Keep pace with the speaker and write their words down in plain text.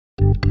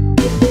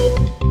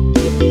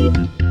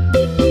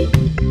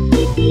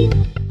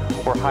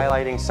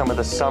highlighting some of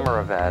the summer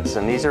events,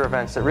 and these are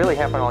events that really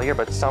happen all year,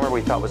 but summer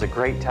we thought was a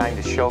great time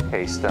to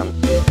showcase them.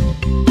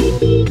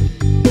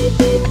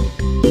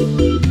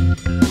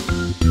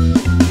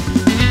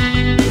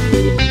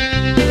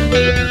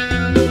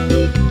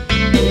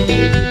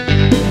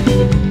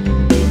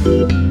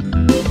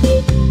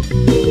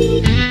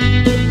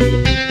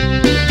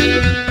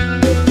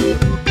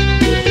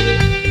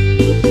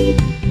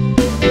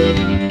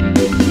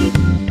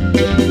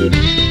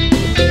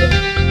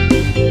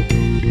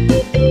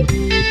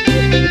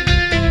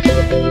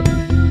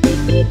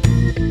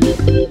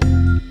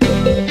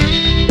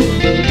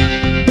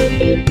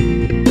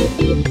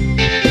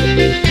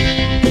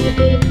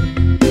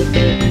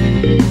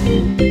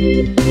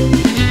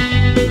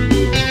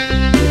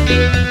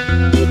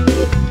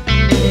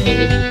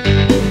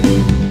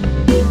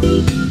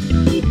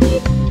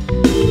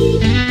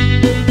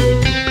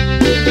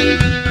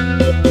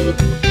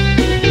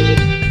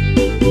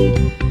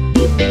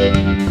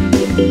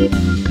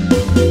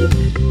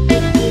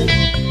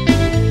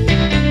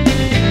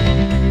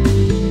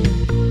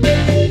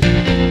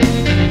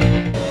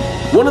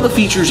 One of the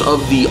features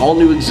of the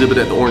all-new exhibit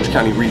at the Orange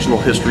County Regional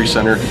History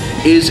Center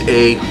is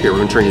here, we're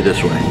going to turn you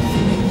this way.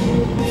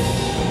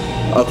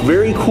 A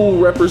very cool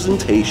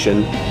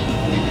representation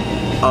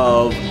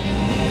of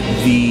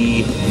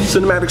the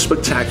cinematic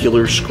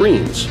spectacular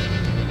screens.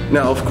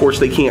 Now, of course,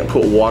 they can't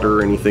put water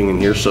or anything in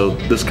here, so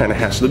this kind of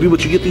has to be,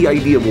 but you get the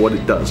idea of what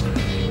it does.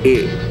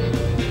 It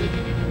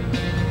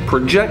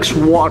projects it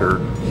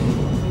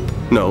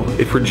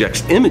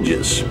projects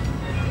images,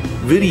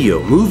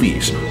 video,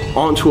 movies,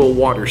 onto a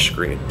water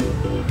screen.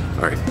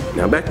 All right,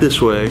 now back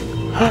this way.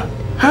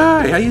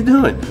 Hi, how you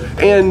doing?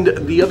 And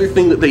the other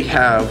thing that they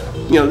have,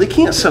 you know, they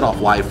can't set off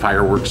live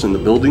fireworks in the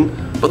building,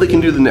 but they can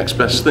do the next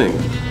best thing.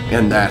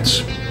 And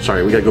that's,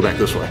 sorry, we gotta go back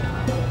this way.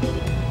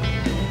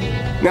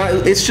 Now,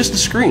 it's just a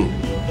screen.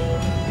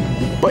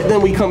 But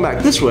then we come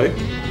back this way,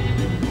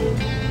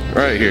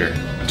 right here,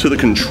 to the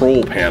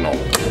control panel.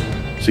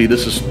 See,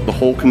 this is the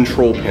whole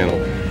control panel.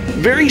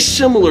 Very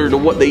similar to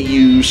what they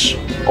use,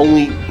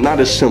 only not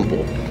as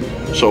simple.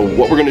 So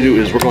what we're gonna do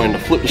is we're going to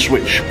flip the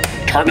switch,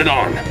 turn it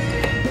on,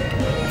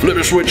 flip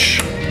the switch,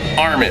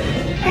 arm it.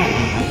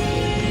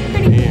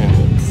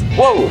 And,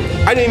 whoa,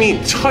 I didn't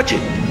even touch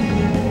it.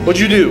 What'd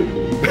you do?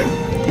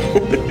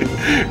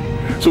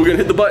 So we're gonna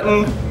hit the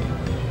button.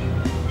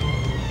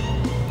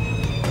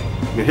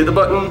 We're gonna hit the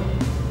button.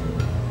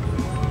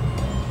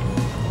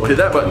 We'll hit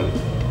that button.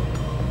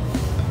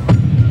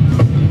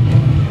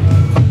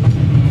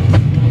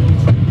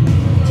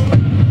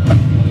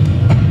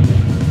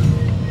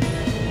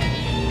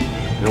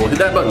 And we'll hit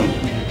that button.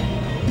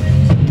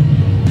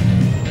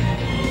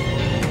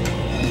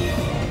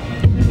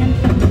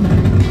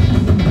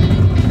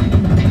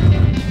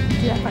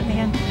 Do that button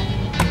again.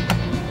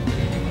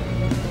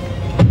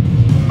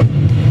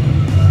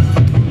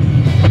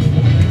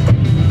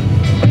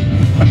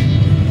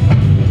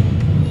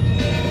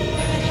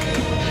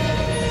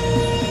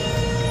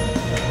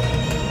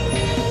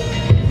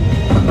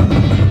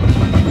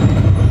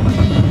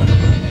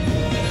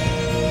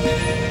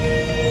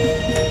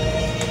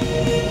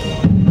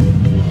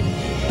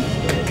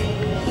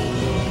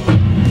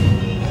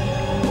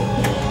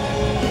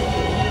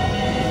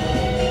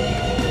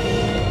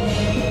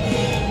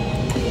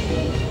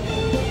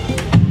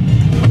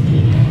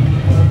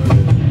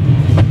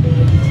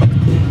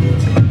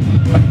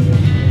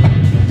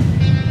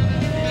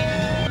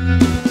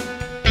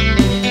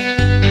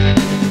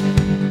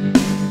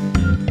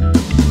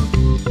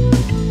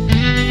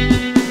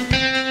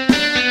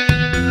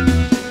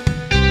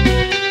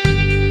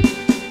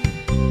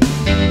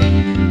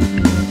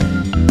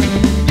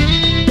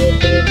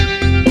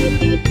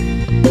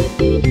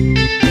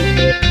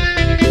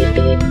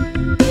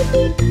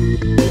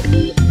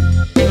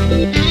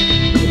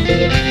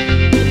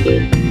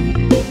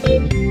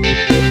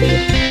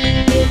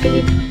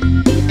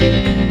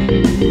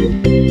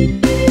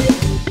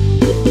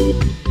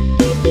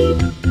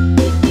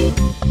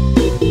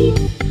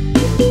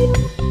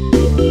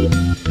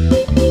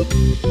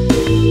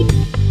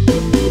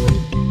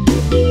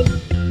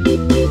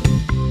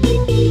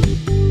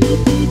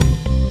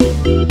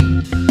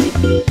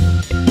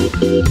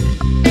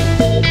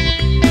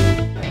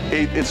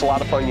 It's a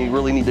lot of fun. You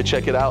really need to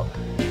check it out.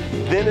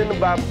 Then in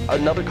about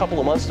another couple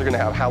of months, they're going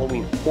to have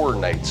Halloween Horror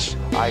Nights.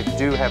 I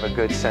do have a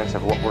good sense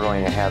of what we're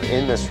going to have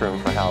in this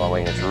room for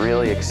Halloween. It's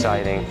really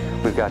exciting.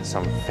 We've got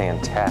some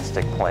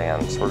fantastic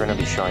plans. We're going to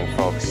be showing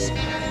folks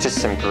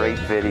just some great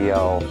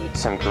video,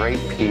 some great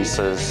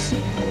pieces,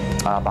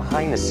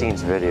 behind the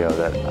scenes video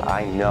that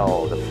I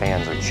know the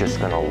fans are just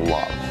going to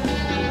love.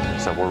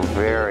 So we're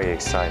very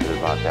excited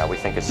about that. We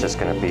think it's just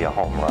going to be a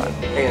home run.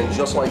 And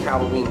just like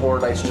Halloween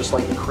Horror Nights, just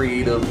like the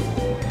creative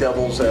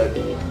devils that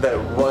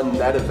run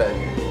that event,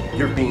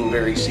 you're being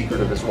very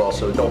secretive as well,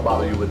 so don't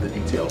bother you with the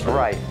details.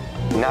 Right.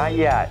 Not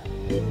yet.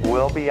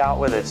 We'll be out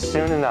with it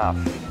soon enough.